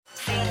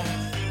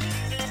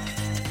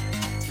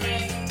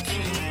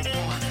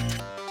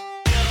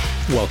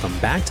Welcome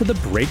back to The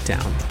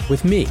Breakdown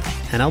with me,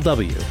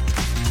 NLW.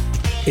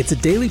 It's a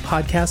daily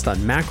podcast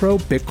on macro,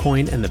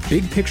 Bitcoin, and the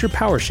big picture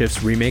power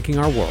shifts remaking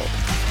our world.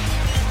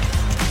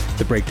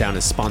 The Breakdown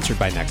is sponsored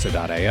by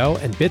Nexo.io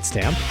and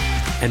Bitstamp,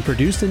 and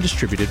produced and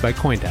distributed by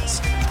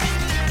CoinDesk.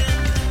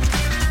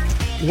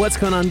 What's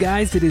going on,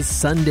 guys? It is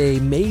Sunday,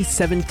 May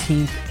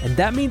 17th, and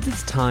that means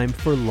it's time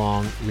for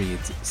Long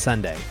Reads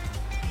Sunday.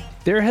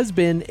 There has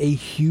been a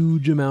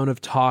huge amount of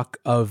talk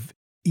of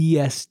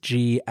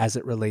ESG as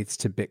it relates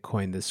to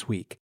Bitcoin this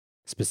week.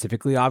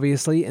 Specifically,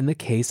 obviously, in the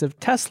case of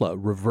Tesla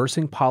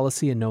reversing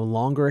policy and no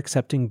longer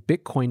accepting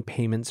Bitcoin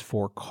payments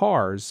for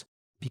cars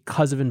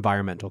because of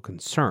environmental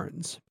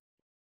concerns.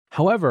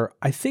 However,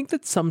 I think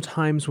that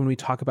sometimes when we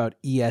talk about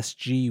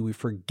ESG, we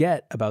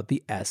forget about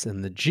the S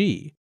and the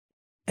G.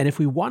 And if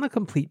we want a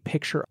complete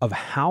picture of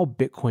how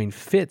Bitcoin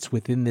fits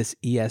within this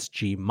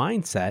ESG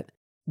mindset,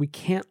 we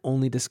can't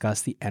only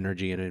discuss the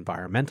energy and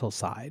environmental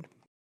side.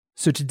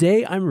 So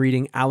today I'm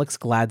reading Alex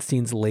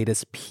Gladstein's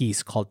latest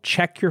piece called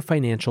Check Your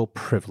Financial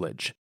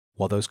Privilege.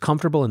 While those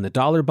comfortable in the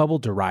dollar bubble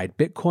deride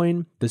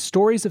Bitcoin, the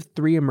stories of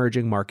three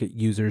emerging market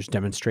users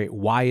demonstrate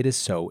why it is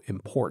so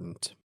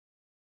important.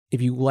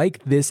 If you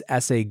like this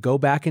essay, go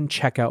back and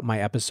check out my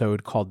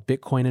episode called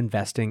Bitcoin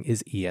Investing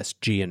is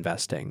ESG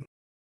Investing.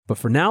 But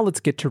for now, let's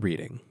get to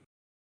reading.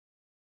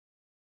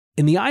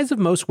 In the eyes of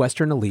most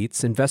Western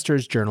elites,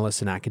 investors,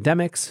 journalists, and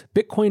academics,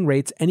 Bitcoin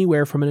rates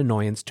anywhere from an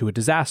annoyance to a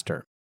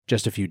disaster.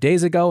 Just a few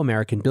days ago,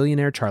 American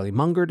billionaire Charlie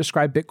Munger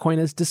described Bitcoin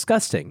as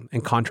disgusting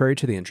and contrary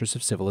to the interests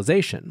of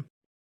civilization.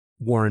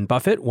 Warren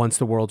Buffett, once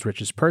the world's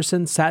richest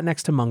person, sat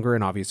next to Munger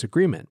in obvious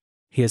agreement.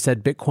 He has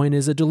said Bitcoin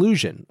is a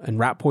delusion and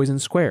rat poison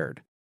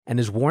squared, and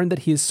has warned that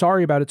he is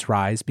sorry about its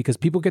rise because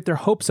people get their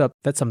hopes up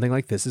that something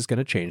like this is going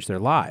to change their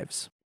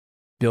lives.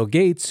 Bill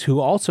Gates, who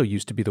also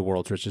used to be the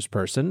world's richest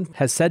person,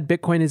 has said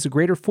Bitcoin is a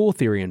greater fool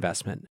theory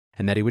investment,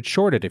 and that he would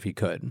short it if he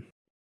could.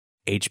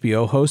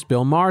 HBO host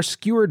Bill Maher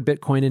skewered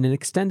Bitcoin in an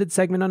extended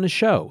segment on his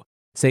show,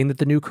 saying that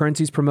the new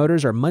currency's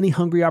promoters are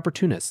money-hungry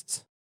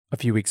opportunists. A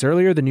few weeks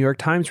earlier, the New York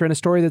Times ran a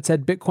story that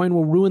said Bitcoin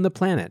will ruin the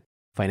planet.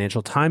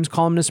 Financial Times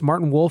columnist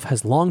Martin Wolf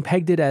has long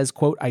pegged it as,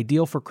 quote,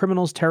 ideal for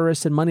criminals,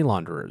 terrorists, and money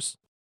launderers.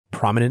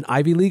 Prominent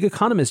Ivy League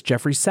economist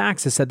Jeffrey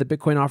Sachs has said that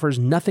Bitcoin offers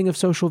nothing of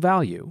social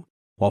value,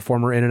 while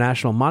former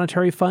International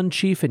Monetary Fund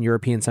chief and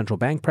European Central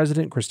Bank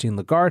President Christine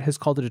Lagarde has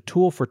called it a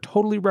tool for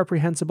totally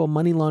reprehensible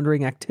money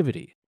laundering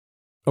activity.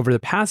 Over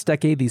the past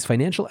decade, these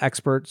financial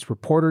experts,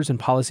 reporters, and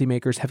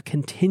policymakers have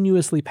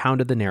continuously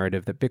pounded the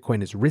narrative that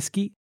Bitcoin is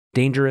risky,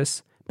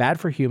 dangerous, bad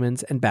for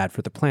humans, and bad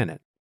for the planet.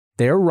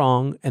 They are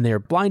wrong, and they are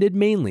blinded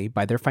mainly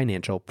by their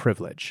financial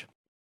privilege.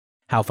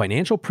 How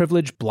financial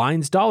privilege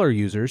blinds dollar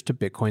users to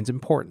Bitcoin's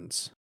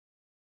importance.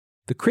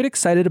 The critics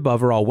cited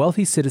above are all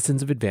wealthy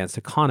citizens of advanced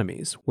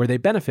economies, where they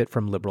benefit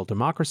from liberal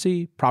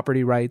democracy,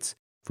 property rights,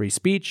 free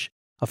speech,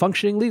 a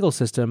functioning legal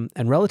system,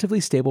 and relatively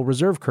stable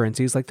reserve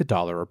currencies like the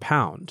dollar or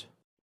pound.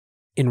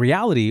 In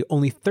reality,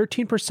 only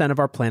 13% of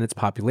our planet's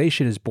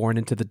population is born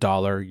into the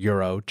dollar,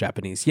 euro,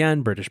 Japanese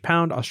yen, British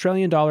pound,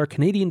 Australian dollar,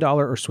 Canadian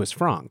dollar, or Swiss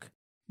franc.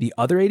 The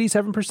other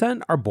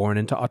 87% are born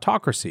into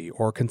autocracy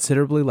or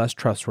considerably less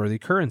trustworthy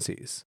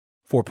currencies.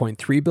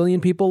 4.3 billion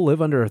people live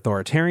under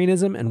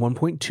authoritarianism and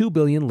 1.2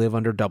 billion live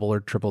under double or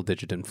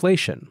triple-digit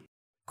inflation.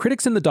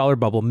 Critics in the dollar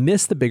bubble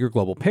miss the bigger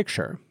global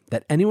picture,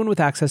 that anyone with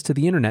access to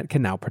the internet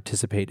can now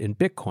participate in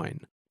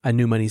Bitcoin, a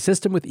new money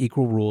system with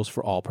equal rules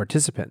for all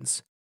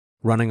participants,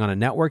 running on a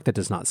network that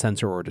does not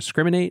censor or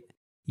discriminate,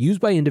 used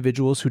by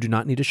individuals who do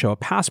not need to show a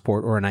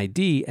passport or an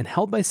ID, and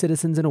held by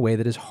citizens in a way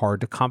that is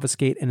hard to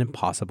confiscate and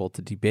impossible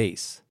to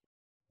debase.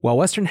 While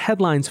Western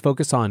headlines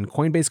focus on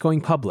Coinbase going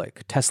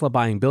public, Tesla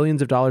buying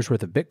billions of dollars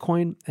worth of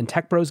Bitcoin, and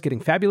tech bros getting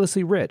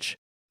fabulously rich,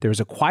 there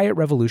is a quiet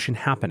revolution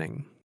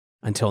happening.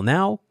 Until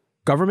now,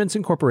 governments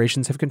and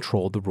corporations have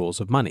controlled the rules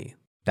of money.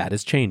 That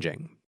is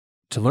changing.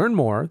 To learn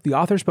more, the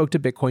author spoke to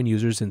Bitcoin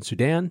users in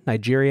Sudan,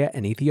 Nigeria,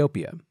 and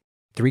Ethiopia,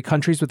 three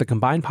countries with a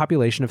combined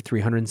population of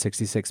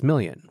 366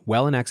 million,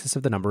 well in excess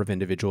of the number of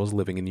individuals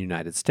living in the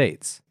United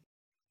States.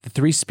 The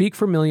three speak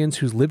for millions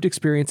whose lived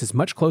experience is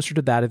much closer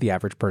to that of the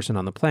average person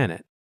on the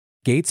planet.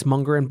 Gates,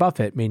 Munger, and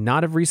Buffett may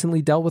not have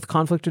recently dealt with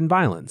conflict and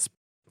violence,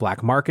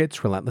 black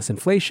markets, relentless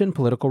inflation,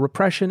 political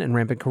repression, and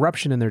rampant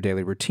corruption in their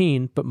daily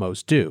routine, but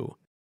most do.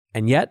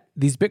 And yet,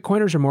 these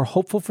Bitcoiners are more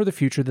hopeful for the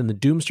future than the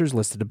doomsters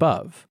listed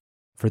above.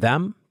 For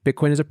them,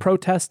 Bitcoin is a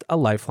protest, a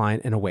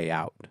lifeline, and a way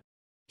out.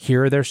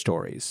 Here are their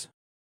stories.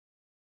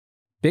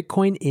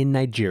 Bitcoin in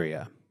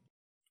Nigeria.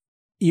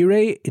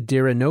 Ire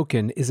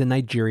Idiranokin is a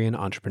Nigerian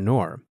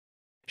entrepreneur.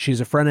 She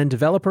is a front-end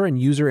developer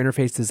and user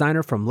interface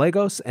designer from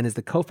Lagos and is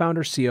the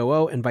co-founder,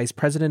 COO, and vice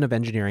president of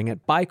engineering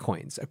at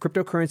Bitcoins, a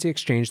cryptocurrency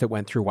exchange that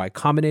went through Y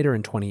Combinator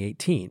in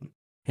 2018,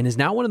 and is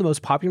now one of the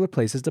most popular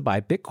places to buy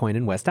Bitcoin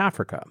in West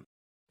Africa.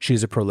 She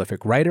is a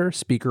prolific writer,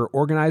 speaker,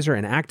 organizer,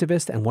 and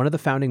activist, and one of the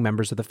founding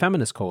members of the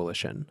Feminist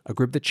Coalition, a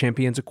group that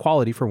champions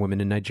equality for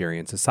women in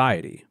Nigerian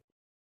society.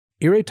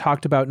 Ire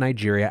talked about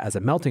Nigeria as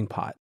a melting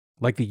pot,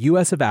 like the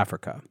US of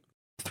Africa.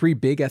 3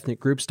 big ethnic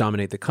groups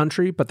dominate the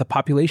country, but the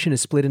population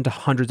is split into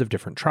hundreds of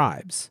different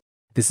tribes.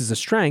 This is a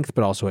strength,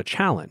 but also a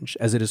challenge,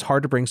 as it is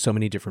hard to bring so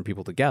many different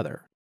people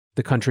together.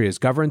 The country is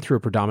governed through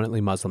a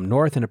predominantly Muslim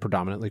north and a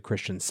predominantly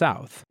Christian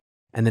south,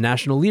 and the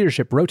national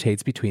leadership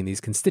rotates between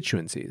these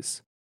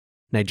constituencies.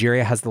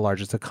 Nigeria has the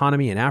largest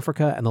economy in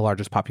Africa and the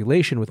largest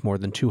population with more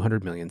than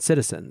 200 million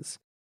citizens,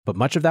 but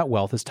much of that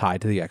wealth is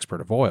tied to the export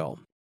of oil.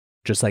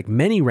 Just like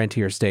many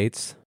rentier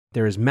states,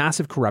 there is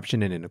massive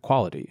corruption and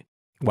inequality.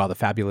 While the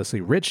fabulously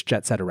rich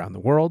jet set around the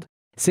world,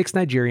 6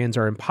 Nigerians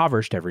are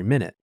impoverished every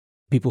minute.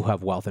 People who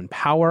have wealth and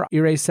power,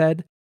 Ire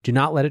said, do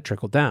not let it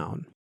trickle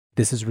down.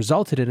 This has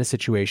resulted in a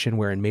situation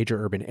where in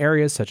major urban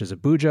areas such as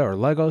Abuja or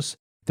Lagos,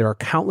 there are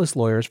countless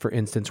lawyers, for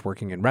instance,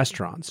 working in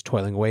restaurants,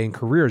 toiling away in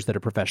careers that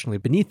are professionally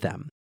beneath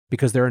them,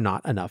 because there are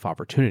not enough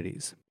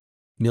opportunities.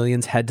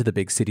 Millions head to the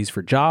big cities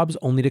for jobs,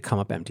 only to come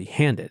up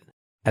empty-handed.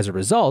 As a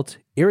result,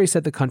 Ire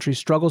said the country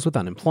struggles with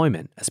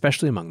unemployment,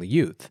 especially among the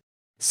youth.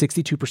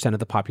 62% of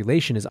the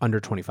population is under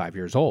 25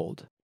 years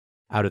old.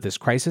 Out of this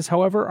crisis,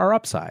 however, are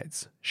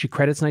upsides. She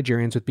credits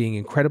Nigerians with being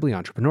incredibly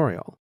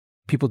entrepreneurial.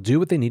 People do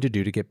what they need to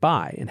do to get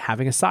by, and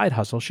having a side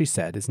hustle, she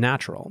said, is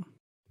natural.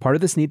 Part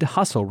of this need to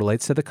hustle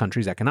relates to the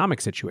country's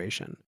economic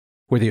situation,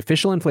 where the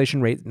official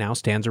inflation rate now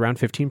stands around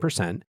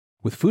 15%,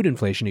 with food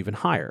inflation even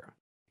higher.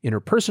 In her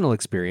personal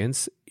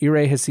experience,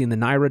 Ire has seen the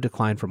naira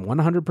decline from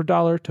 $100 per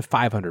dollar to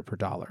 $500 per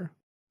dollar.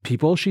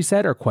 People, she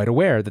said, are quite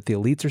aware that the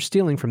elites are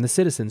stealing from the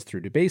citizens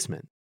through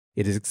debasement.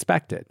 It is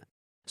expected.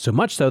 So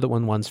much so that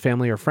when one's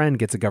family or friend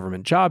gets a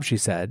government job, she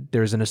said,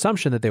 there is an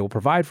assumption that they will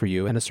provide for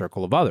you and a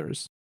circle of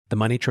others. The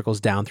money trickles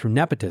down through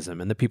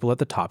nepotism, and the people at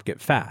the top get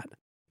fat.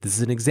 This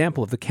is an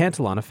example of the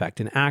Cantillon effect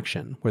in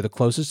action, where the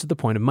closest to the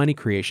point of money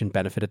creation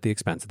benefit at the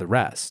expense of the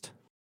rest.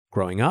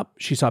 Growing up,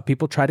 she saw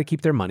people try to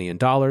keep their money in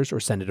dollars or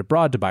send it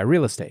abroad to buy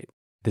real estate.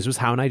 This was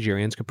how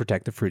Nigerians could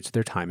protect the fruits of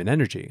their time and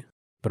energy.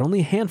 But only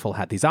a handful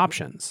had these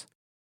options.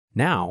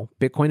 Now,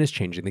 Bitcoin is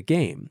changing the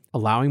game,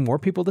 allowing more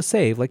people to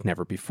save like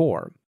never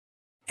before.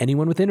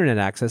 Anyone with internet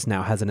access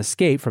now has an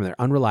escape from their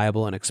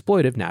unreliable and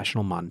exploitive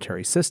national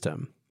monetary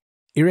system.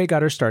 Ire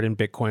got her start in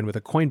Bitcoin with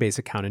a Coinbase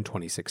account in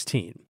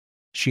 2016.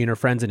 She and her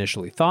friends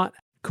initially thought,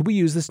 could we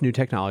use this new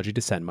technology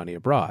to send money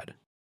abroad?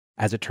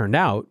 As it turned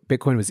out,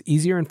 Bitcoin was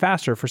easier and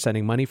faster for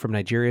sending money from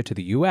Nigeria to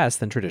the US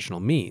than traditional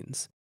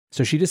means,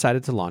 so she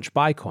decided to launch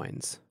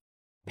Bitcoins.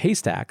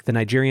 Paystack, the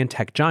Nigerian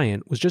tech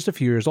giant, was just a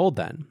few years old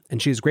then,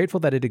 and she is grateful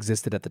that it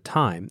existed at the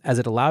time, as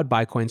it allowed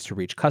Bitcoins to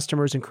reach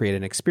customers and create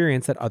an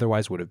experience that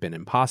otherwise would have been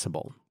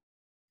impossible.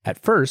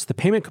 At first, the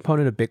payment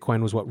component of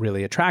Bitcoin was what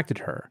really attracted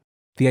her.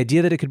 The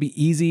idea that it could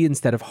be easy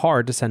instead of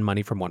hard to send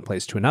money from one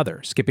place to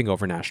another, skipping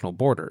over national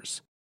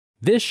borders.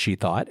 This, she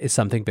thought, is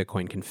something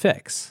Bitcoin can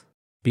fix.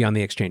 Beyond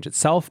the exchange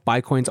itself,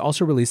 Bitcoins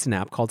also released an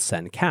app called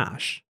Send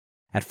Cash.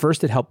 At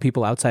first, it helped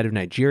people outside of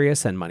Nigeria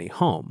send money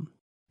home.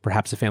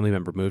 Perhaps a family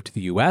member moved to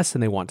the US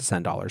and they want to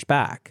send dollars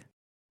back.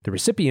 The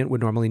recipient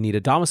would normally need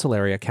a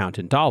domiciliary account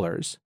in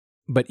dollars,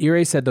 but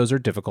Ire said those are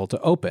difficult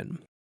to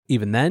open.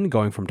 Even then,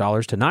 going from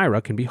dollars to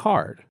naira can be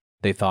hard.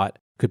 They thought,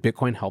 could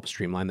Bitcoin help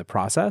streamline the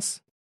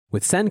process?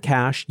 With Send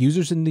Cash,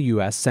 users in the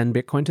US send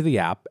Bitcoin to the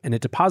app and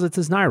it deposits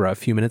as naira a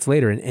few minutes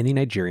later in any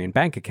Nigerian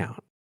bank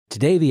account.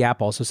 Today, the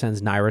app also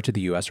sends naira to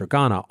the US or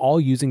Ghana, all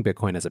using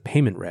Bitcoin as a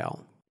payment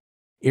rail.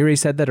 Ire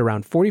said that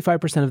around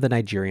 45% of the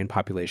Nigerian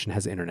population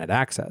has internet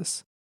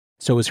access.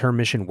 So is her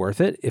mission worth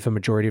it if a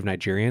majority of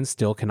Nigerians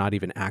still cannot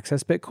even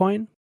access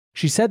Bitcoin?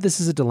 She said this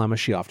is a dilemma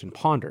she often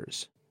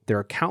ponders. There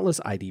are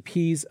countless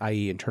IDPs,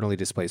 i.e. internally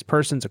displaced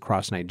persons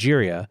across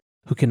Nigeria,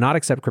 who cannot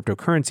accept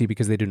cryptocurrency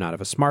because they do not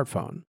have a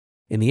smartphone.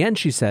 In the end,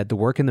 she said, the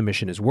work and the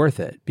mission is worth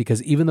it,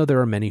 because even though there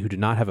are many who do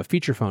not have a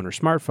feature phone or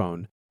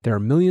smartphone, there are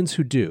millions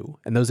who do,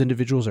 and those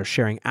individuals are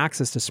sharing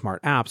access to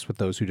smart apps with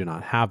those who do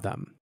not have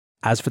them.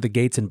 As for the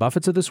Gates and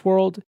Buffetts of this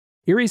world,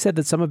 Ire said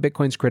that some of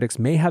Bitcoin's critics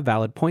may have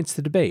valid points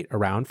to debate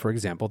around, for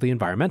example, the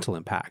environmental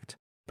impact.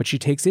 But she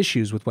takes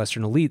issues with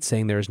Western elites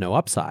saying there is no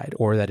upside,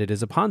 or that it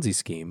is a Ponzi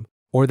scheme,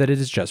 or that it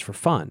is just for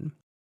fun.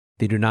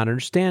 They do not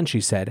understand, she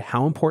said,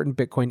 how important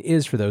Bitcoin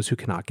is for those who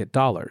cannot get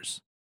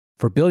dollars.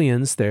 For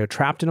billions, they are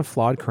trapped in a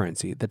flawed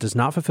currency that does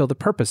not fulfill the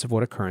purpose of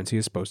what a currency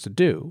is supposed to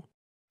do.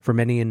 For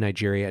many in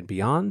Nigeria and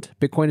beyond,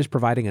 Bitcoin is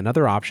providing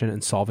another option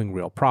and solving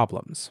real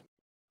problems.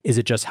 Is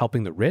it just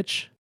helping the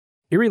rich?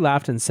 Ire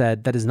laughed and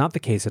said that is not the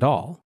case at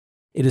all.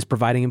 It is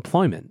providing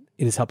employment.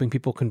 It is helping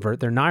people convert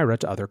their naira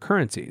to other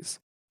currencies.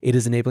 It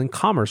is enabling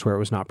commerce where it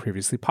was not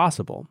previously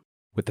possible.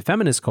 With the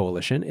Feminist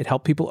Coalition, it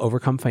helped people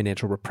overcome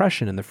financial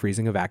repression and the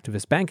freezing of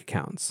activist bank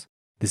accounts.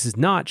 This is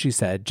not, she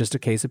said, just a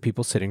case of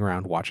people sitting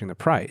around watching the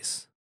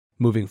price.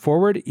 Moving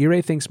forward,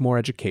 Ire thinks more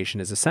education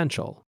is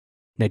essential.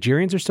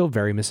 Nigerians are still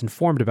very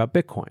misinformed about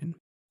Bitcoin.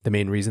 The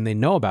main reason they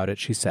know about it,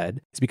 she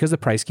said, is because the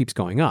price keeps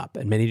going up,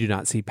 and many do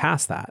not see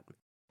past that.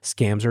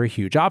 Scams are a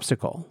huge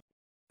obstacle.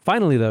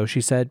 Finally, though,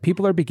 she said,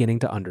 people are beginning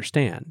to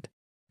understand.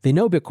 They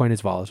know Bitcoin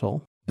is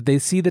volatile, but they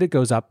see that it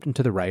goes up and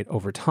to the right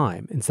over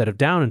time, instead of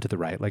down and to the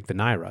right like the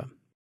naira.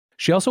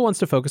 She also wants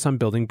to focus on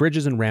building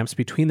bridges and ramps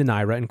between the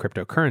naira and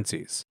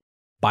cryptocurrencies.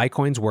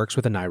 Bitcoins works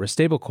with a naira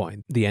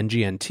stablecoin, the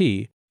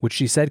NGNT, which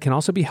she said can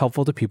also be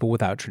helpful to people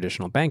without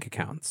traditional bank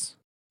accounts.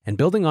 And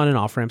building on and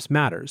off-ramps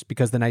matters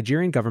because the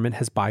Nigerian government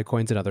has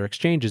Bitcoins and other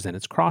exchanges in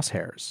its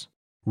crosshairs.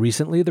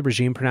 Recently, the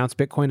regime pronounced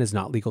Bitcoin as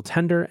not legal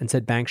tender and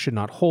said banks should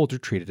not hold or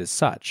treat it as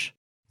such.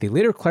 They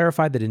later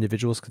clarified that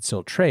individuals could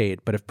still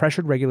trade, but have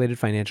pressured regulated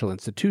financial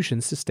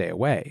institutions to stay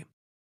away.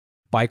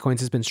 Bitcoins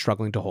has been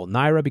struggling to hold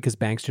Naira because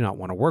banks do not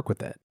want to work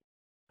with it.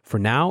 For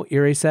now,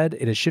 Ire said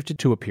it has shifted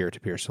to a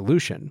peer-to-peer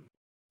solution.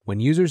 When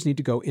users need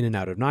to go in and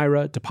out of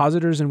Naira,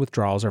 depositors and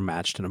withdrawals are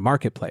matched in a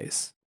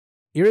marketplace.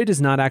 Ire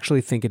does not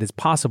actually think it is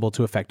possible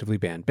to effectively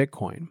ban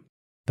Bitcoin.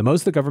 The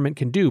most the government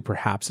can do,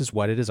 perhaps, is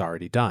what it has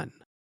already done,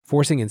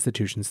 forcing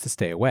institutions to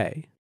stay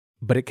away.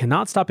 But it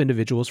cannot stop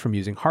individuals from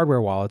using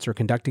hardware wallets or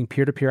conducting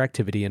peer-to-peer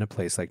activity in a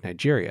place like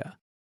Nigeria.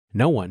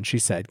 No one, she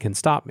said, can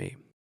stop me.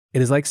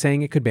 It is like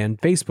saying it could ban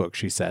Facebook,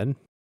 she said.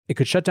 It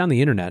could shut down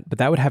the internet, but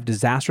that would have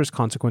disastrous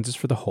consequences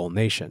for the whole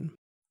nation.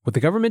 What the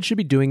government should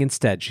be doing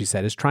instead, she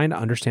said, is trying to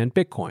understand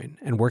Bitcoin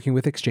and working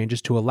with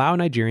exchanges to allow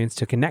Nigerians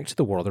to connect to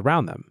the world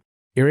around them.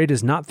 Ire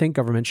does not think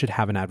government should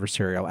have an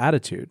adversarial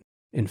attitude.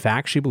 In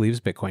fact, she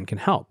believes Bitcoin can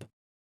help.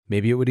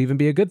 Maybe it would even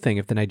be a good thing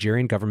if the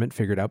Nigerian government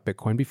figured out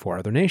Bitcoin before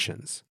other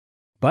nations.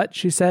 But,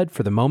 she said,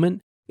 for the moment,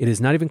 it is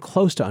not even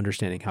close to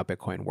understanding how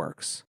Bitcoin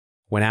works.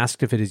 When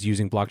asked if it is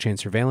using blockchain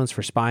surveillance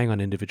for spying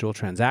on individual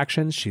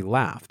transactions, she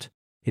laughed.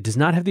 It does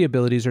not have the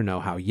abilities or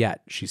know-how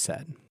yet, she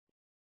said.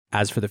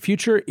 As for the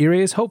future, Ire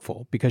is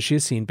hopeful because she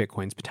has seen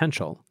Bitcoin's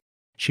potential.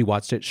 She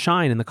watched it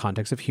shine in the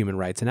context of human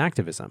rights and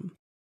activism.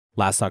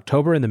 Last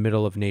October, in the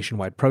middle of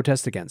nationwide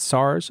protests against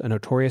SARS, a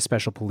notorious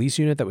special police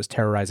unit that was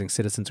terrorizing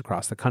citizens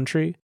across the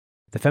country,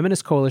 the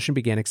feminist coalition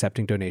began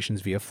accepting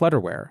donations via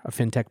Flutterware, a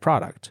fintech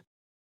product.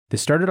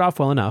 This started off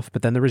well enough,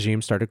 but then the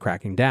regime started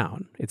cracking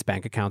down. Its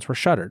bank accounts were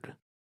shuttered.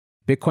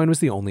 Bitcoin was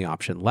the only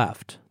option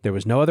left. There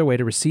was no other way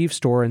to receive,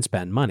 store, and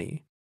spend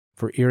money.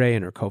 For Ire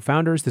and her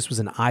co-founders, this was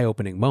an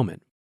eye-opening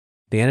moment.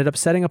 They ended up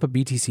setting up a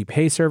BTC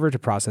Pay server to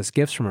process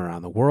gifts from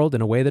around the world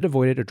in a way that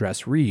avoided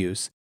address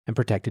reuse and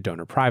protected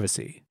donor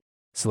privacy.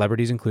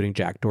 Celebrities including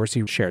Jack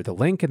Dorsey shared the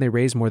link, and they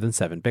raised more than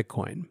 7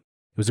 Bitcoin.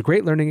 It was a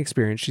great learning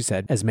experience, she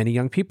said, as many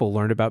young people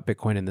learned about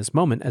Bitcoin in this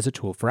moment as a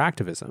tool for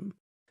activism.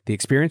 The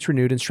experience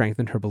renewed and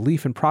strengthened her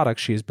belief in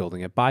products she is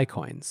building at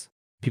Bitcoins.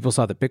 People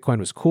saw that Bitcoin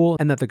was cool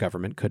and that the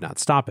government could not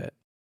stop it.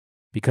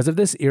 Because of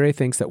this, Ire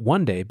thinks that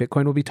one day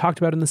Bitcoin will be talked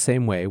about in the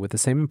same way with the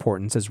same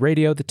importance as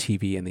radio, the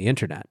TV, and the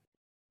internet.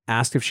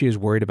 Asked if she is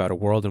worried about a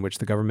world in which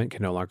the government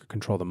can no longer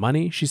control the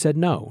money, she said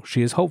no,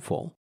 she is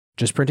hopeful.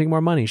 Just printing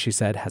more money, she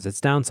said, has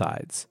its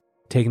downsides.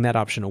 Taking that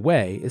option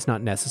away is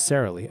not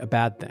necessarily a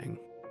bad thing.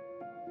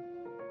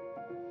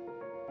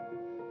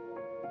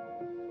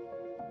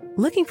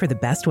 Looking for the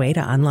best way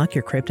to unlock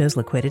your crypto's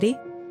liquidity?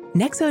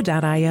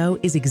 Nexo.io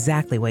is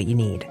exactly what you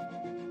need.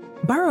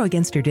 Borrow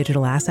against your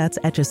digital assets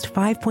at just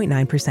 5.9%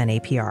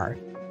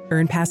 APR.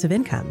 Earn passive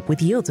income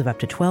with yields of up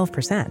to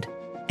 12%.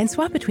 And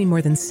swap between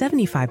more than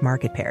 75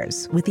 market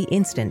pairs with the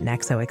instant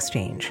Nexo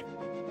exchange.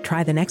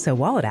 Try the Nexo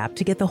wallet app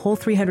to get the whole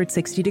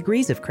 360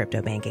 degrees of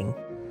crypto banking.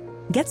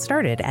 Get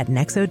started at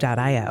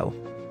Nexo.io.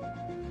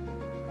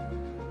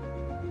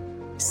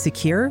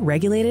 Secure,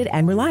 regulated,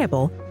 and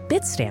reliable,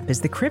 Bitstamp is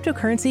the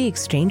cryptocurrency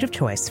exchange of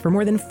choice for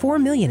more than 4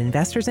 million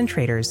investors and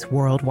traders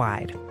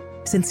worldwide.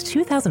 Since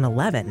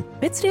 2011,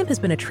 Bitstamp has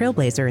been a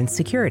trailblazer in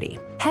security,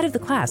 head of the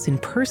class in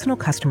personal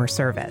customer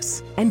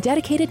service, and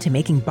dedicated to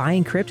making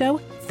buying crypto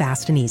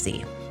fast and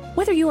easy.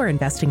 Whether you are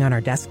investing on our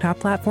desktop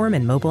platform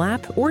and mobile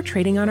app or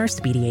trading on our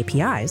speedy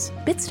APIs,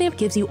 Bitstamp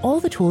gives you all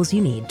the tools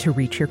you need to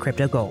reach your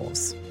crypto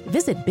goals.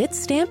 Visit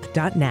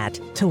bitstamp.net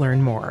to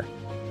learn more.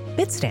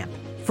 Bitstamp,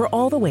 for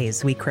all the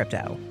ways we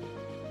crypto.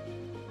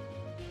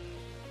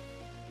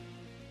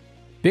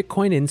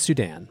 Bitcoin in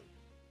Sudan.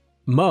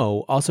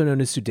 Mo, also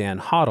known as Sudan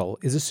Hodl,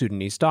 is a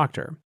Sudanese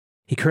doctor.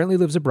 He currently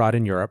lives abroad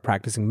in Europe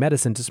practicing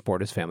medicine to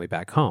support his family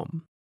back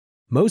home.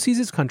 Mo sees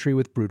his country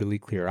with brutally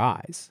clear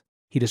eyes.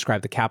 He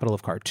described the capital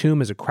of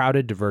Khartoum as a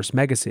crowded, diverse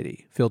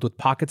megacity, filled with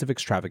pockets of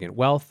extravagant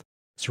wealth,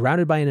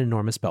 surrounded by an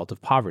enormous belt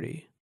of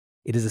poverty.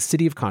 It is a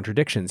city of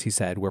contradictions, he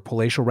said, where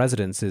palatial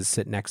residences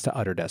sit next to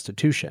utter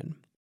destitution.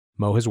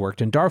 Mo has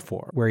worked in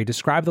Darfur, where he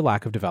described the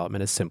lack of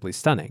development as simply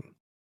stunning.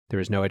 There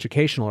is no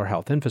educational or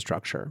health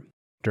infrastructure.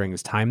 During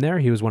his time there,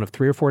 he was one of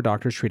 3 or 4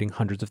 doctors treating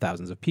hundreds of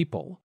thousands of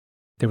people.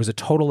 There was a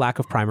total lack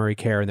of primary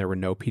care and there were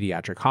no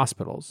pediatric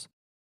hospitals.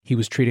 He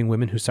was treating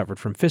women who suffered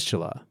from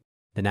fistula.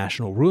 The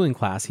national ruling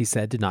class, he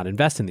said, did not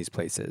invest in these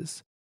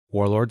places.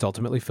 Warlords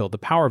ultimately filled the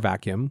power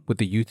vacuum, with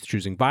the youth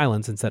choosing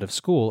violence instead of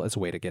school as a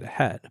way to get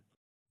ahead.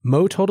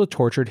 Mo told a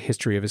tortured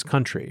history of his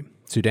country.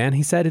 Sudan,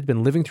 he said, had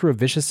been living through a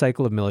vicious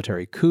cycle of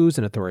military coups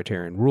and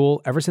authoritarian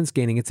rule ever since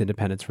gaining its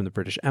independence from the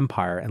British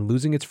Empire and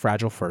losing its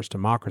fragile first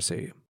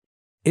democracy.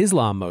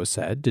 Islam, Mo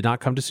said, did not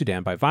come to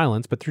Sudan by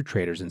violence but through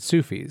traders and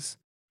Sufis.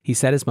 He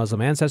said his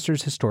Muslim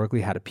ancestors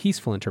historically had a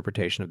peaceful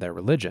interpretation of their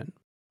religion.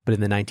 But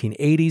in the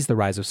 1980s, the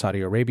rise of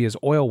Saudi Arabia's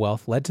oil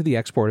wealth led to the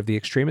export of the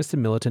extremist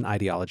and militant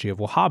ideology of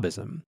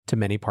Wahhabism to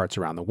many parts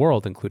around the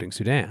world, including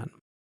Sudan.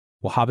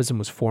 Wahhabism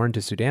was foreign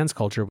to Sudan's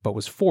culture but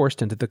was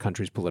forced into the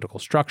country's political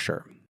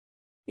structure.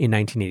 In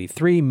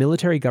 1983,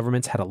 military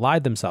governments had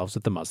allied themselves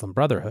with the Muslim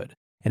Brotherhood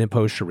and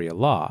imposed Sharia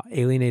law,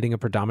 alienating a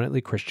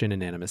predominantly Christian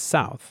and animist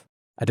South.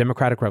 A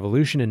democratic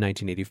revolution in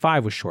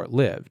 1985 was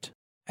short-lived,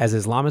 as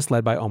Islamists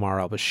led by Omar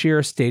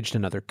al-Bashir staged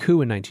another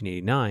coup in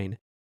 1989,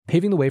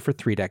 paving the way for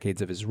 3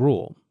 decades of his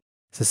rule.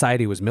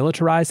 Society was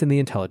militarized and the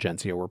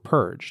intelligentsia were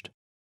purged.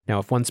 Now,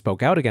 if one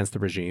spoke out against the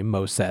regime,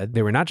 Mo said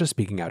they were not just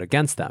speaking out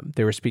against them,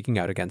 they were speaking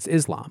out against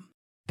Islam.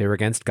 They were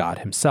against God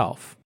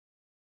himself.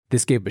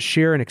 This gave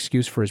Bashir an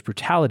excuse for his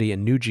brutality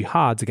and new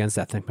jihads against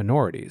ethnic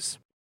minorities.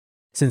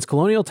 Since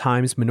colonial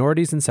times,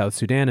 minorities in South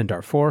Sudan and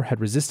Darfur had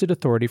resisted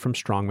authority from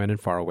strongmen in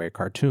faraway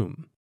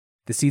Khartoum.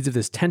 The seeds of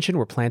this tension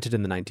were planted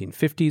in the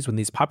 1950s when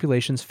these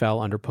populations fell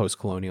under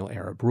post-colonial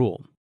Arab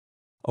rule.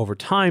 Over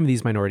time,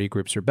 these minority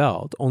groups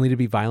rebelled, only to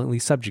be violently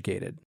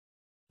subjugated.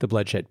 The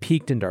bloodshed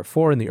peaked in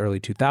Darfur in the early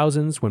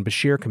 2000s when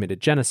Bashir committed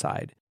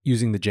genocide,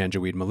 using the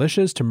Janjaweed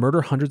militias to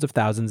murder hundreds of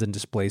thousands and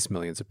displace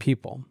millions of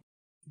people.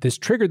 This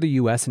triggered the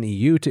US and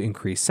EU to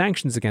increase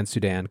sanctions against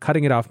Sudan,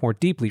 cutting it off more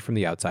deeply from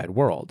the outside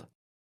world.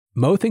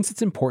 Mo thinks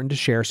it's important to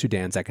share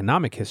Sudan's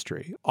economic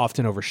history,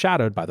 often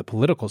overshadowed by the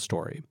political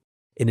story.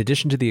 In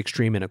addition to the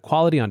extreme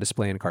inequality on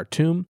display in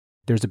Khartoum,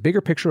 there's a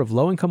bigger picture of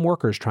low-income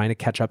workers trying to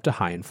catch up to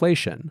high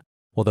inflation,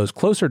 while those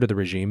closer to the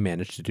regime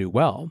managed to do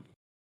well.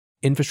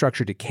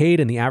 Infrastructure decayed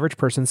and the average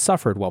person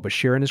suffered while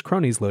Bashir and his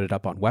cronies loaded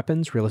up on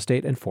weapons, real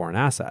estate, and foreign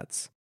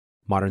assets.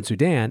 Modern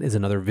Sudan is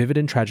another vivid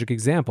and tragic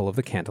example of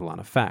the Cantillon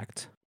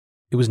effect.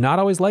 It was not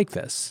always like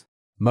this.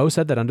 Mo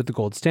said that under the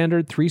gold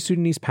standard, 3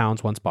 Sudanese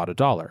pounds once bought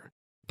 $1.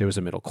 There was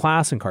a middle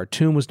class, and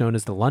Khartoum was known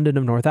as the London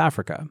of North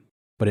Africa.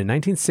 But in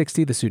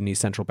 1960, the Sudanese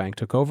central bank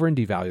took over and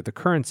devalued the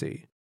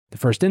currency, the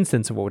first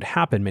instance of what would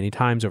happen many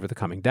times over the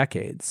coming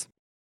decades.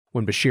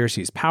 When Bashir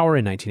seized power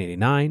in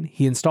 1989,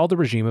 he installed a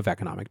regime of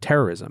economic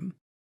terrorism.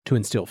 To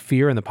instill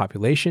fear in the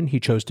population, he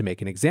chose to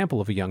make an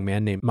example of a young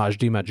man named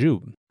Majdi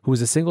Majoub, who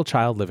was a single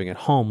child living at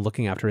home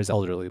looking after his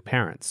elderly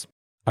parents.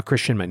 A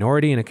Christian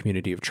minority in a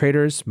community of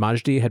traders,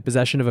 Majdi had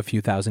possession of a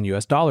few thousand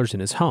US dollars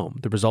in his home,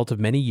 the result of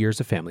many years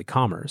of family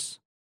commerce.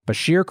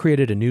 Bashir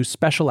created a new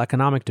special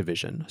economic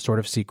division, sort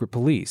of secret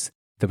police,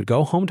 that would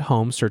go home to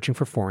home searching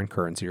for foreign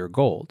currency or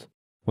gold.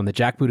 When the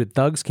jackbooted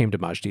thugs came to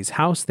Majdi's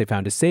house, they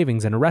found his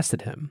savings and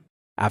arrested him.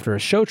 After a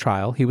show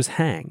trial, he was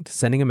hanged,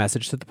 sending a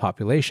message to the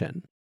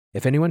population.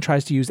 If anyone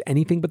tries to use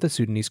anything but the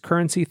Sudanese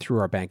currency through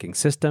our banking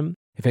system,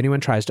 if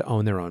anyone tries to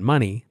own their own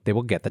money, they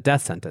will get the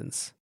death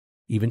sentence.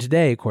 Even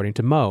today, according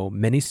to Mo,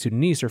 many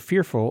Sudanese are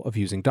fearful of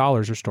using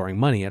dollars or storing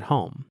money at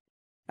home.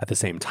 At the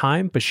same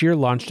time, Bashir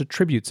launched a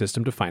tribute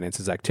system to finance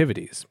his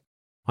activities.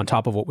 On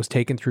top of what was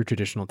taken through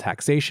traditional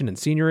taxation and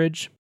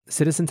seigniorage,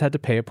 citizens had to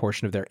pay a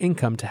portion of their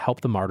income to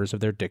help the martyrs of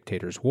their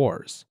dictators'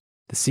 wars.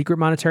 The secret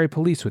monetary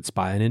police would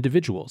spy on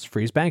individuals,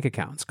 freeze bank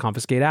accounts,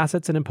 confiscate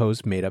assets, and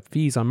impose made-up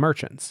fees on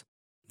merchants.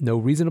 No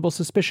reasonable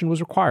suspicion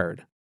was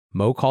required.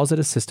 Mo calls it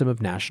a system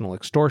of national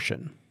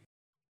extortion.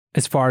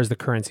 As far as the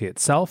currency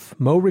itself,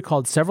 Mo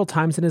recalled several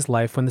times in his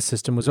life when the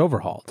system was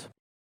overhauled.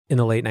 In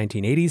the late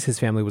 1980s, his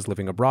family was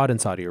living abroad in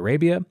Saudi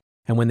Arabia,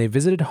 and when they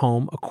visited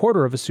home, a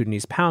quarter of a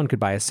Sudanese pound could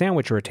buy a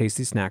sandwich or a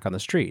tasty snack on the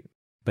street.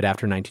 But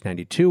after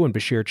 1992, when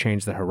Bashir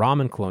changed the haram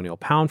and colonial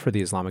pound for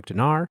the Islamic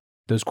dinar,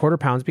 those quarter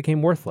pounds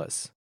became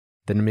worthless.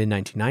 The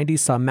mid-1990s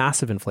saw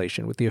massive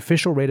inflation, with the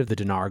official rate of the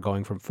dinar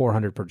going from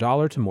 $400 per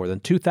dollar to more than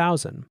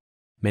 $2,000.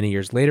 Many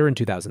years later, in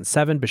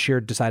 2007,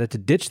 Bashir decided to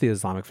ditch the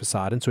Islamic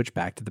facade and switch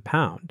back to the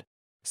pound.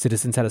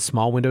 Citizens had a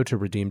small window to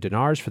redeem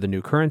dinars for the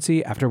new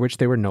currency, after which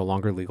they were no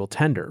longer legal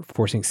tender,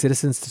 forcing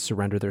citizens to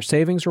surrender their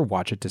savings or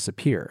watch it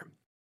disappear.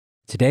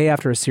 Today,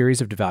 after a series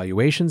of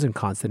devaluations and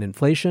constant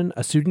inflation,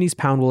 a Sudanese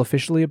pound will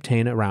officially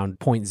obtain around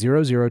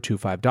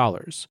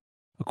 $0.0025.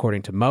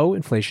 According to Mo,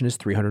 inflation is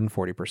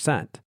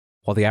 340%.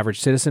 While the average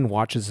citizen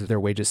watches as their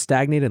wages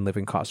stagnate and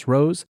living costs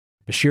rose,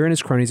 Bashir and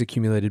his cronies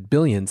accumulated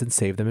billions and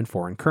saved them in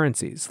foreign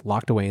currencies,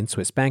 locked away in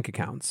Swiss bank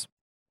accounts.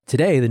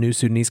 Today, the new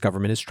Sudanese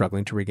government is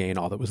struggling to regain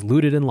all that was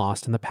looted and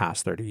lost in the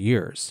past 30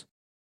 years.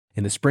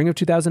 In the spring of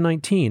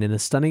 2019, in a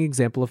stunning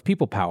example of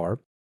people power,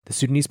 the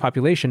Sudanese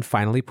population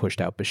finally pushed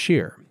out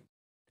Bashir.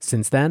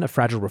 Since then, a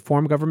fragile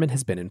reform government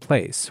has been in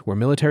place, where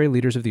military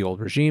leaders of the old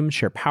regime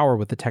share power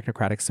with the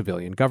technocratic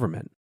civilian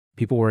government.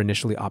 People were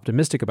initially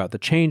optimistic about the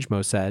change,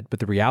 Mo said, but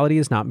the reality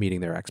is not meeting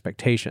their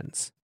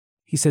expectations.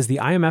 He says the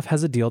IMF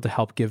has a deal to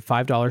help give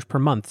 $5 per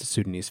month to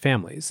Sudanese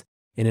families,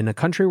 and in a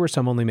country where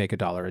some only make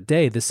 $1 a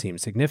day, this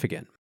seems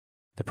significant.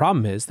 The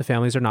problem is the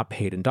families are not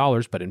paid in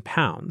dollars but in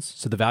pounds,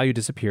 so the value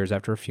disappears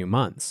after a few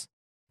months.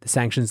 The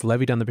sanctions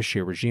levied on the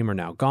Bashir regime are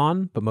now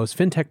gone, but most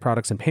fintech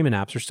products and payment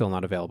apps are still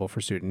not available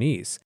for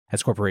Sudanese,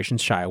 as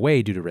corporations shy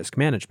away due to risk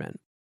management.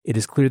 It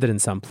is clear that in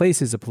some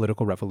places a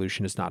political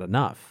revolution is not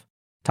enough.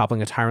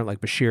 Toppling a tyrant like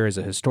Bashir is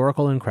a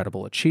historical and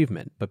incredible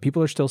achievement, but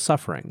people are still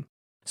suffering.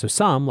 So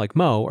some, like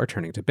Mo, are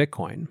turning to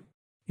Bitcoin.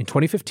 In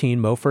 2015,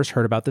 Mo first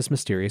heard about this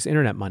mysterious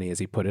internet money, as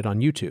he put it, on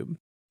YouTube.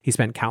 He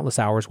spent countless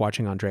hours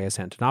watching Andreas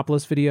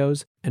Antonopoulos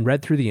videos and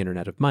read through the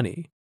Internet of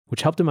Money,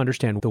 which helped him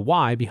understand the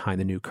why behind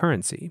the new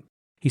currency.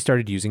 He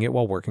started using it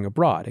while working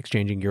abroad,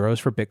 exchanging euros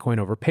for Bitcoin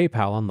over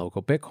PayPal on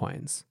local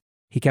Bitcoins.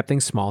 He kept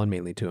things small and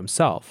mainly to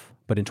himself,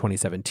 but in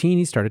 2017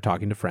 he started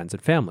talking to friends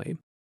and family.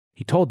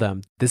 He told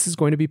them, "This is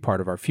going to be part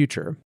of our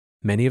future."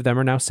 Many of them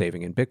are now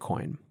saving in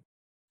Bitcoin.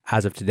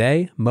 As of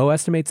today, Mo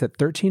estimates that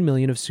 13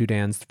 million of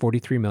Sudan's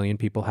 43 million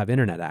people have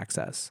internet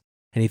access,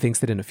 and he thinks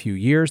that in a few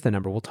years the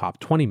number will top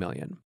 20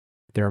 million.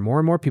 There are more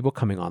and more people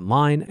coming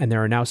online, and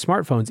there are now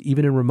smartphones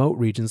even in remote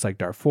regions like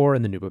Darfur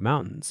and the Nuba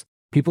Mountains.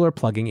 People are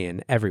plugging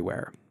in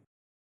everywhere.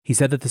 He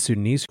said that the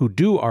Sudanese who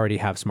do already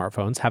have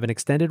smartphones have an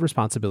extended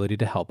responsibility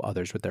to help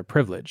others with their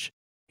privilege.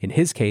 In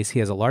his case, he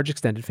has a large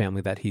extended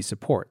family that he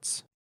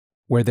supports.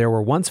 Where there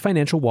were once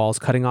financial walls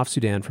cutting off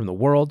Sudan from the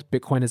world,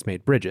 Bitcoin has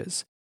made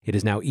bridges. It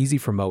is now easy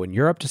for Mo in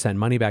Europe to send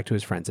money back to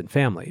his friends and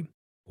family.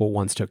 What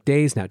once took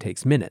days now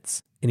takes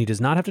minutes, and he does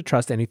not have to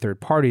trust any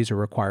third parties or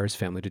require his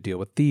family to deal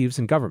with thieves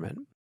and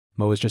government.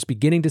 Mo is just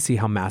beginning to see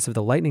how massive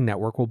the Lightning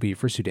Network will be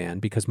for Sudan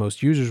because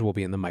most users will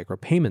be in the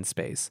micropayment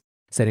space,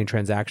 setting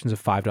transactions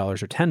of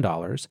 $5 or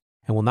 $10,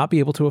 and will not be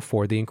able to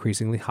afford the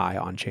increasingly high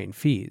on-chain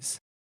fees.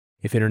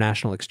 If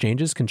international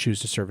exchanges can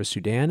choose to service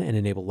Sudan and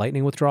enable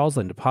Lightning withdrawals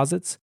and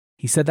deposits,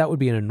 he said that would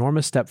be an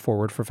enormous step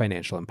forward for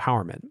financial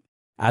empowerment.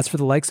 As for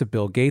the likes of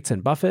Bill Gates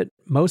and Buffett,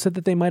 Mo said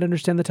that they might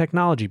understand the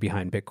technology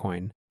behind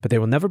Bitcoin, but they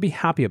will never be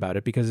happy about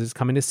it because it is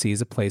coming to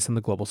seize a place on the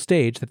global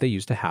stage that they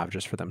used to have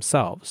just for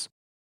themselves.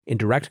 In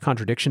direct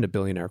contradiction to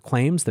billionaire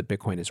claims that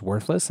Bitcoin is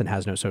worthless and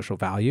has no social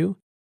value,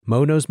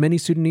 Mo knows many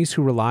Sudanese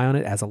who rely on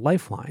it as a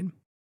lifeline.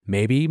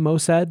 Maybe, Mo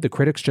said, the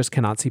critics just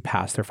cannot see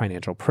past their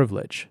financial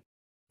privilege.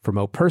 For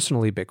Mo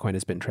personally, Bitcoin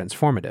has been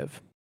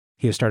transformative.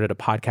 He has started a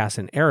podcast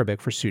in Arabic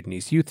for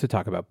Sudanese youth to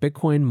talk about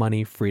Bitcoin,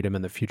 money, freedom,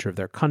 and the future of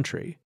their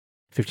country.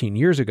 15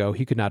 years ago,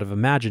 he could not have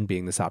imagined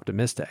being this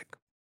optimistic.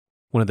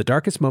 One of the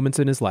darkest moments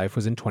in his life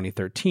was in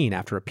 2013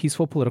 after a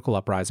peaceful political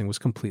uprising was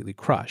completely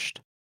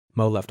crushed.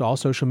 Mo left all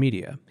social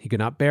media. He could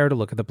not bear to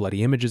look at the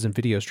bloody images and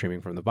video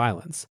streaming from the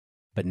violence.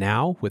 But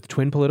now, with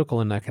twin political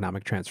and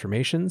economic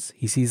transformations,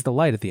 he sees the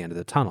light at the end of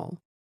the tunnel.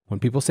 When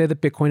people say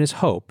that Bitcoin is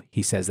hope,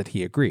 he says that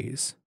he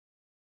agrees.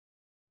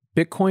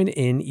 Bitcoin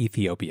in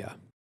Ethiopia.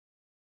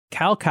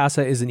 Kal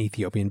Kasa is an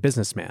Ethiopian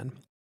businessman.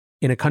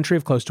 In a country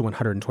of close to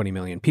 120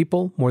 million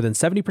people, more than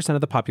 70%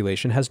 of the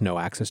population has no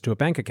access to a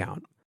bank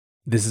account.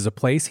 This is a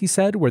place, he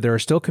said, where there are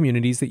still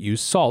communities that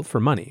use salt for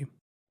money.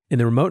 In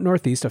the remote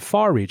northeast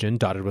Afar region,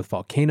 dotted with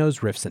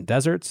volcanoes, rifts, and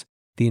deserts,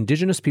 the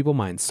indigenous people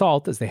mine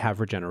salt as they have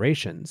for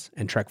generations,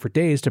 and trek for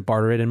days to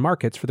barter it in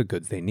markets for the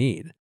goods they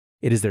need.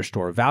 It is their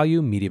store of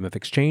value, medium of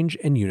exchange,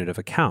 and unit of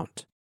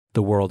account.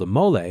 The word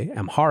amole,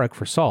 Amharic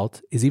for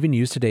salt, is even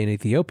used today in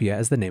Ethiopia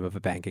as the name of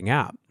a banking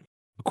app.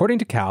 According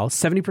to Cal,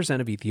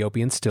 70% of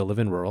Ethiopians still live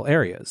in rural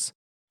areas.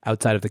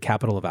 Outside of the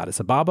capital of Addis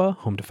Ababa,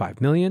 home to 5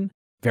 million,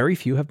 very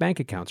few have bank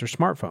accounts or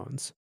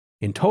smartphones.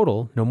 In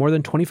total, no more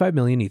than 25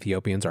 million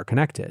Ethiopians are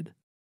connected.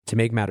 To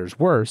make matters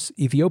worse,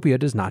 Ethiopia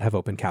does not have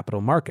open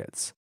capital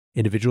markets.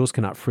 Individuals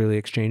cannot freely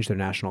exchange their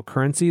national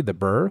currency, the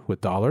birr,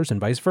 with dollars and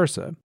vice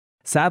versa.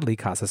 Sadly,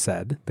 Kasa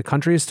said, the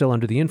country is still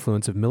under the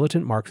influence of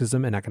militant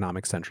Marxism and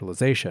economic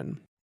centralization.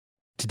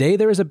 Today,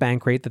 there is a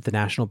bank rate that the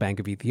National Bank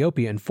of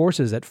Ethiopia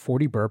enforces at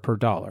 40 birr per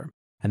dollar,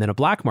 and then a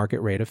black market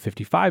rate of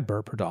 55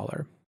 birr per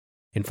dollar.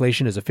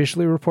 Inflation is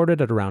officially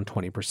reported at around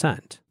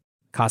 20%.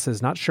 Kasa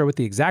is not sure what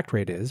the exact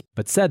rate is,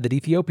 but said that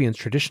Ethiopians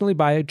traditionally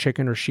buy a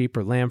chicken or sheep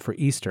or lamb for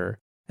Easter,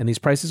 and these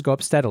prices go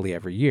up steadily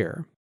every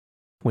year.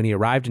 When he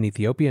arrived in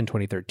Ethiopia in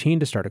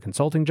 2013 to start a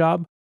consulting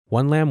job,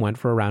 one lamb went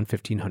for around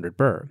 1,500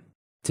 birr.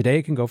 Today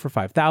it can go for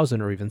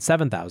 5,000 or even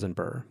 7,000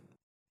 birr.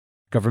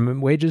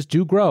 Government wages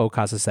do grow,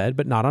 Kasa said,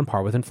 but not on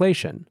par with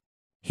inflation.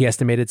 He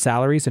estimated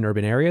salaries in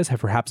urban areas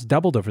have perhaps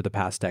doubled over the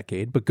past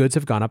decade, but goods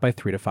have gone up by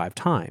 3 to 5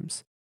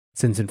 times.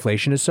 Since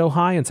inflation is so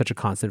high and such a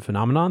constant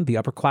phenomenon, the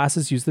upper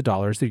classes use the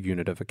dollar as their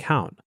unit of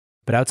account.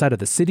 But outside of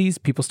the cities,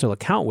 people still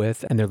account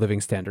with, and their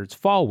living standards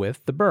fall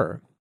with, the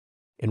birr.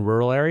 In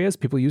rural areas,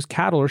 people use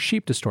cattle or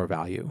sheep to store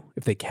value.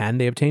 If they can,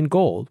 they obtain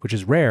gold, which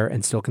is rare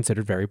and still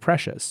considered very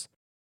precious.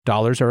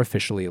 Dollars are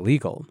officially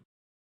illegal.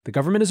 The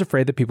government is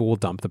afraid that people will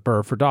dump the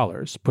birr for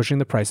dollars, pushing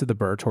the price of the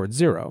birr towards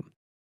zero.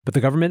 But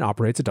the government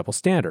operates a double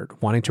standard,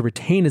 wanting to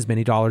retain as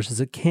many dollars as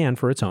it can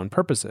for its own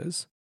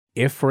purposes.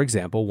 If, for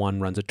example,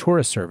 one runs a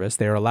tourist service,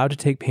 they are allowed to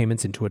take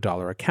payments into a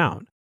dollar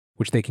account,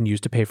 which they can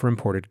use to pay for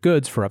imported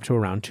goods for up to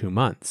around 2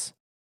 months.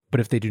 But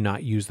if they do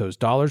not use those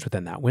dollars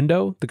within that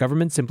window, the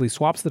government simply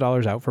swaps the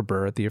dollars out for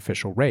birr at the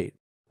official rate,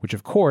 which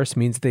of course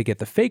means that they get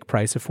the fake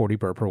price of 40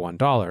 birr per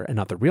 $1 and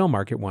not the real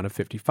market one of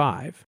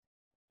 55.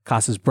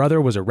 Kasa's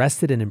brother was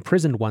arrested and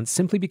imprisoned once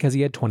simply because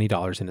he had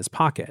 $20 in his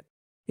pocket.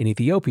 In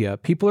Ethiopia,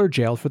 people are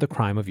jailed for the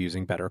crime of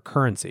using better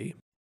currency.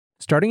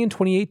 Starting in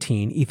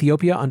 2018,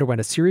 Ethiopia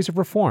underwent a series of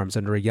reforms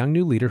under a young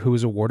new leader who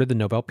was awarded the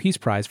Nobel Peace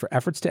Prize for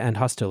efforts to end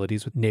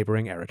hostilities with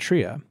neighboring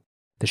Eritrea.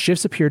 The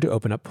shifts appeared to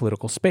open up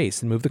political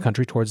space and move the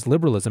country towards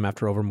liberalism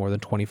after over more than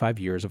 25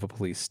 years of a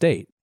police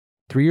state.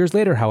 3 years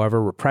later,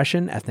 however,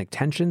 repression, ethnic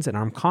tensions, and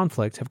armed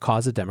conflict have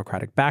caused a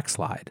democratic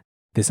backslide.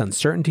 This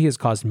uncertainty has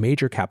caused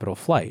major capital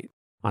flight.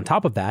 On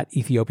top of that,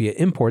 Ethiopia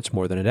imports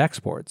more than it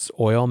exports.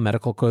 Oil,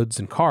 medical goods,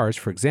 and cars,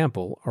 for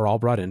example, are all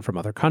brought in from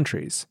other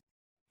countries.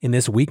 In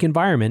this weak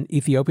environment,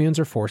 Ethiopians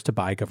are forced to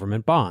buy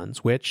government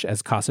bonds, which,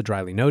 as Kasa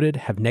dryly noted,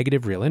 have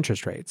negative real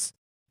interest rates.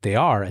 They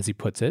are, as he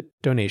puts it,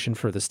 donation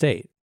for the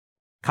state.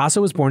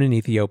 Kasa was born in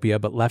Ethiopia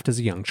but left as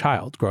a young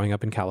child, growing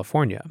up in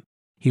California.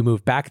 He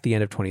moved back at the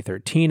end of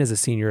 2013 as a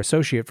senior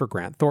associate for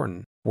Grant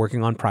Thornton,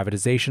 working on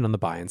privatization on the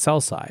buy and sell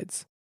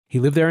sides. He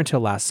lived there until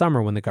last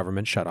summer when the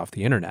government shut off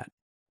the internet.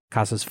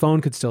 Kasa's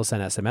phone could still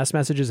send SMS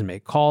messages and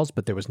make calls,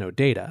 but there was no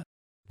data.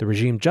 The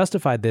regime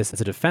justified this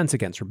as a defense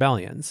against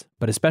rebellions,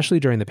 but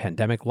especially during the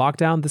pandemic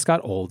lockdown, this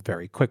got old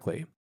very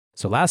quickly.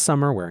 So last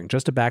summer, wearing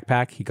just a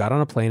backpack, he got on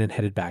a plane and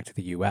headed back to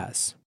the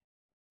US.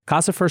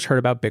 Kasa first heard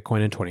about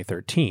Bitcoin in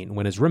 2013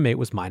 when his roommate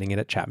was mining it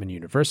at Chapman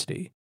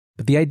University.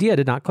 But the idea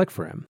did not click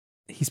for him.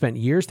 He spent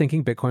years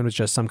thinking Bitcoin was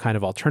just some kind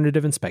of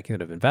alternative and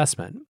speculative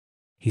investment.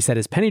 He said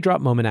his penny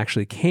drop moment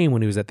actually came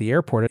when he was at the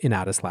airport in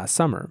Addis last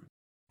summer.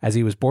 As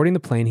he was boarding the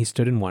plane, he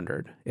stood and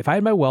wondered, if I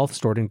had my wealth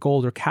stored in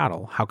gold or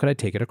cattle, how could I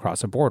take it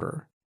across a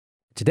border?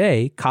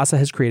 Today, Kasa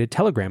has created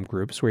Telegram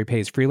groups where he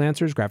pays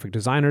freelancers, graphic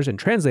designers, and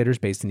translators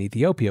based in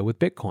Ethiopia with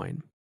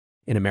Bitcoin.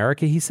 In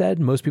America, he said,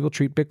 most people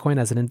treat Bitcoin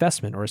as an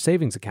investment or a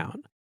savings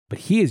account, but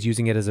he is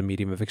using it as a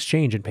medium of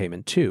exchange and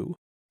payment too.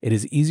 It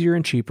is easier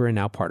and cheaper and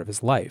now part of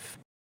his life.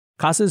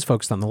 Kasa is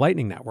focused on the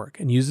Lightning Network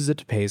and uses it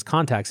to pay his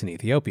contacts in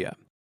Ethiopia.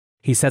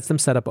 He sets them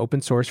set up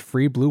open source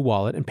free Blue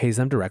Wallet and pays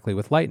them directly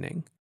with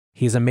Lightning.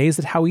 He is amazed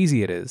at how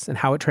easy it is and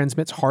how it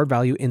transmits hard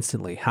value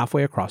instantly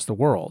halfway across the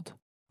world.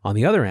 On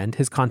the other end,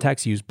 his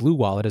contacts use Blue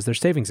Wallet as their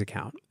savings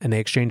account, and they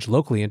exchange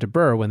locally into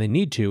Birr when they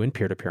need to in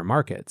peer-to-peer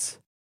markets.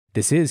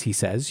 This is, he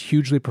says,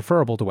 hugely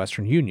preferable to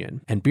Western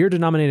Union and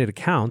Birr-denominated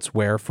accounts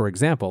where, for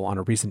example, on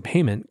a recent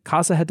payment,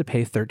 Kasa had to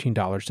pay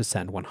 $13 to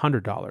send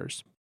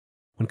 $100.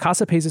 When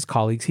Kasa pays his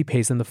colleagues, he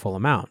pays them the full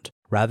amount,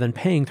 rather than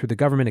paying through the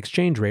government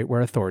exchange rate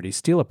where authorities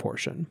steal a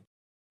portion.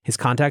 His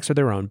contacts are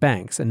their own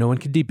banks, and no one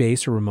can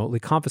debase or remotely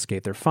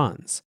confiscate their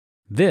funds.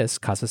 This,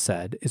 Kasa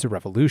said, is a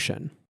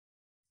revolution.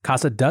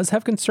 Kasa does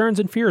have concerns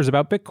and fears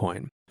about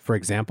Bitcoin. For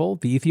example,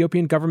 the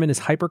Ethiopian government is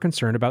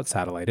hyper-concerned about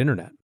satellite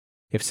internet.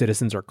 If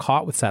citizens are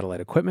caught with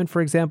satellite equipment,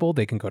 for example,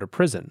 they can go to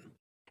prison.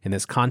 In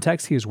this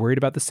context, he is worried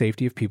about the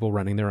safety of people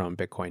running their own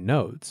Bitcoin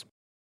nodes.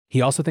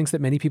 He also thinks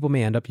that many people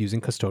may end up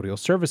using custodial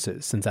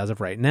services, since as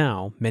of right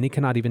now, many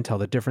cannot even tell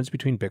the difference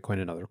between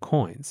Bitcoin and other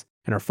coins,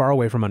 and are far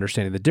away from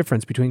understanding the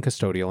difference between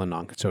custodial and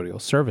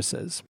non-custodial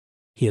services.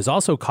 He is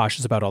also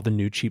cautious about all the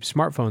new cheap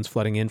smartphones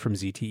flooding in from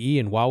ZTE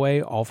and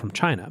Huawei, all from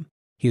China.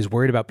 He is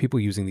worried about people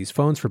using these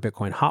phones for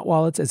Bitcoin hot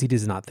wallets as he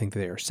does not think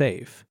they are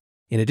safe.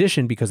 In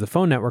addition, because the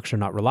phone networks are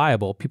not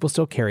reliable, people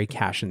still carry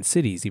cash in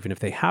cities even if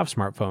they have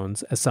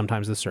smartphones, as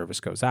sometimes the service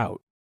goes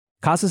out.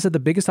 Kasa said the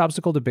biggest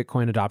obstacle to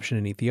Bitcoin adoption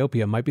in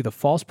Ethiopia might be the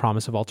false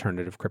promise of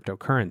alternative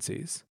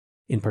cryptocurrencies.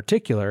 In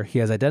particular, he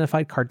has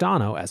identified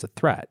Cardano as a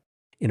threat.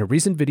 In a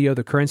recent video,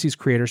 the currency's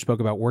creator spoke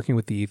about working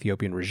with the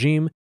Ethiopian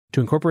regime to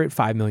incorporate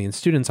 5 million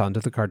students onto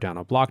the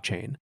Cardano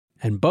blockchain,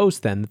 and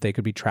boast then that they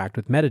could be tracked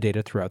with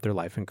metadata throughout their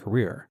life and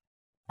career.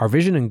 Our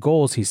vision and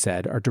goals, he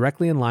said, are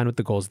directly in line with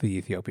the goals of the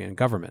Ethiopian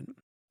government.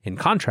 In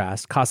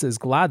contrast, Kasa is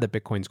glad that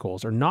Bitcoin's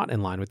goals are not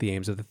in line with the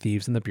aims of the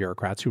thieves and the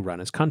bureaucrats who run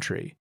his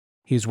country.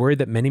 He is worried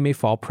that many may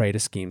fall prey to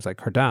schemes like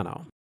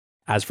Cardano.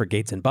 As for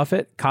Gates and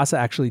Buffett, Kasa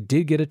actually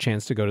did get a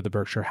chance to go to the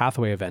Berkshire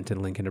Hathaway event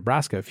in Lincoln,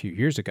 Nebraska a few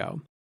years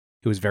ago.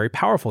 It was very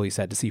powerful, he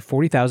said, to see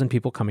 40,000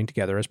 people coming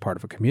together as part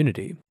of a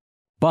community.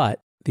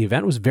 But the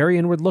event was very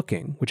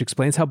inward-looking, which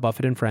explains how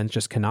Buffett and friends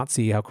just cannot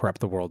see how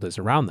corrupt the world is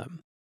around them.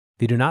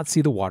 They do not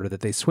see the water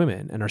that they swim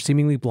in and are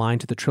seemingly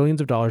blind to the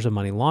trillions of dollars of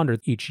money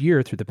laundered each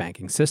year through the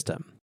banking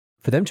system.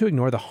 For them to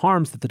ignore the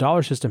harms that the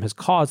dollar system has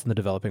caused in the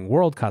developing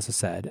world, Kasa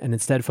said, and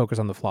instead focus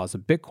on the flaws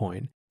of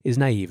Bitcoin, is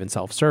naive and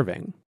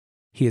self-serving.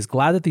 He is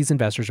glad that these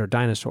investors are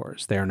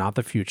dinosaurs. They are not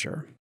the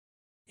future.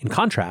 In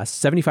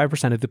contrast,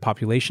 75% of the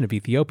population of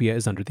Ethiopia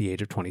is under the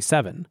age of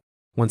 27.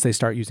 Once they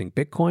start using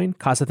Bitcoin,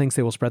 Kasa thinks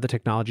they will spread the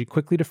technology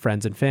quickly to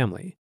friends and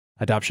family.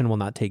 Adoption will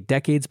not take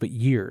decades, but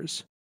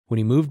years. When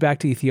he moved back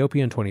to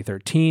Ethiopia in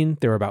 2013,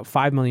 there were about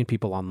 5 million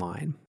people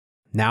online.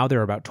 Now there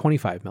are about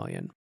 25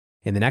 million.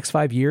 In the next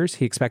 5 years,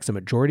 he expects a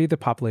majority of the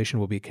population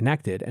will be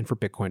connected and for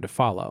Bitcoin to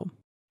follow.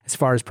 As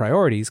far as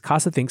priorities,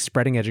 Kasa thinks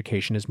spreading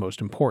education is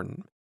most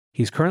important.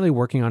 He's currently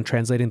working on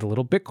translating the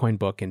Little Bitcoin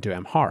book into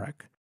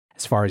Amharic.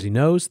 As far as he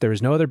knows, there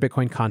is no other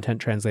Bitcoin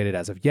content translated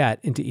as of yet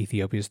into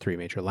Ethiopia's 3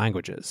 major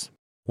languages.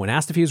 When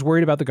asked if he is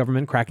worried about the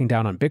government cracking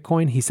down on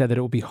Bitcoin, he said that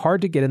it will be hard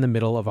to get in the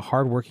middle of a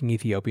hardworking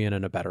Ethiopian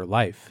and a better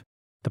life.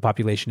 The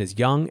population is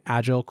young,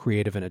 agile,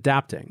 creative, and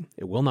adapting.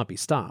 It will not be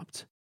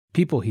stopped.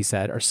 People, he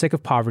said, are sick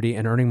of poverty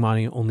and earning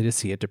money only to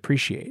see it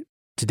depreciate.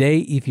 Today,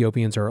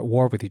 Ethiopians are at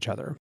war with each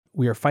other.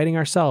 We are fighting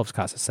ourselves,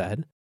 Kasa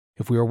said.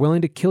 If we are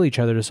willing to kill each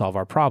other to solve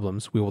our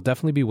problems, we will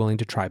definitely be willing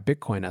to try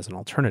Bitcoin as an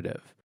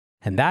alternative.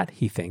 And that,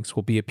 he thinks,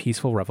 will be a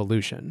peaceful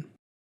revolution.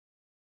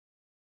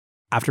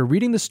 After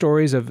reading the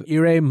stories of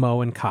Ire,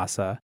 Mo, and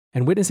Kasa,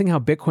 and witnessing how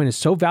Bitcoin is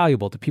so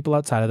valuable to people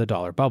outside of the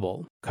dollar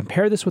bubble.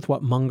 Compare this with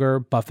what Munger,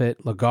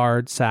 Buffett,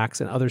 Lagarde, Sachs,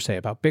 and others say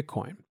about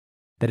Bitcoin,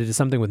 that it is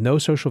something with no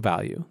social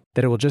value,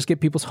 that it will just get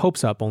people's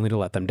hopes up only to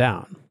let them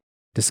down.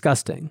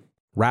 Disgusting.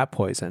 Rat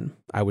poison.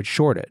 I would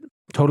short it.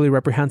 Totally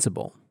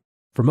reprehensible.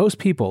 For most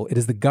people, it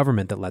is the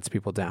government that lets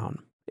people down.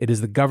 It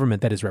is the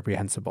government that is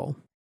reprehensible.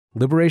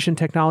 Liberation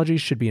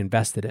technologies should be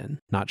invested in,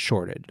 not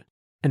shorted.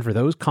 And for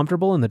those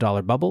comfortable in the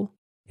dollar bubble,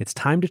 it's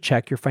time to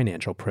check your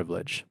financial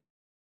privilege.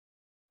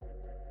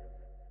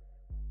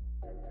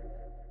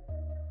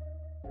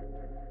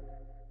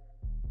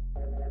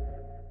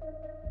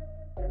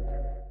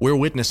 We're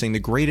witnessing the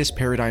greatest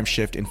paradigm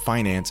shift in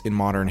finance in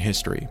modern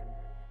history.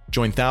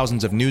 Join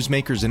thousands of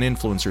newsmakers and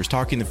influencers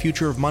talking the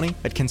future of money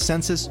at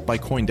Consensus by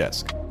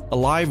CoinDesk, a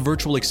live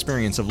virtual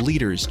experience of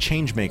leaders,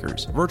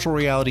 changemakers, virtual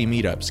reality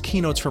meetups,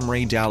 keynotes from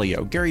Ray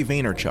Dalio, Gary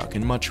Vaynerchuk,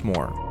 and much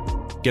more.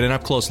 Get an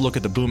up-close look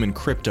at the boom in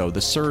crypto, the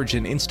surge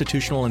in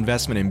institutional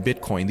investment in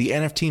Bitcoin, the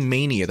NFT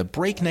mania, the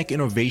breakneck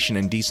innovation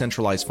in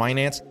decentralized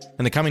finance,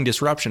 and the coming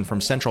disruption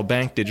from central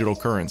bank digital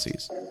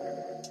currencies.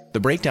 The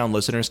Breakdown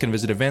listeners can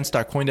visit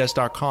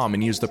events.coindesk.com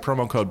and use the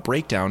promo code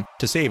BREAKDOWN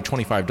to save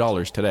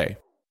 $25 today.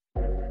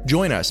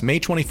 Join us May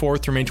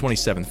 24th through May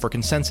 27th for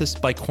Consensus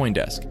by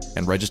CoinDesk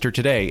and register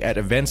today at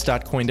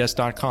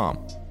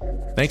events.coindesk.com.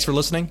 Thanks for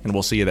listening, and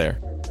we'll see you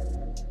there.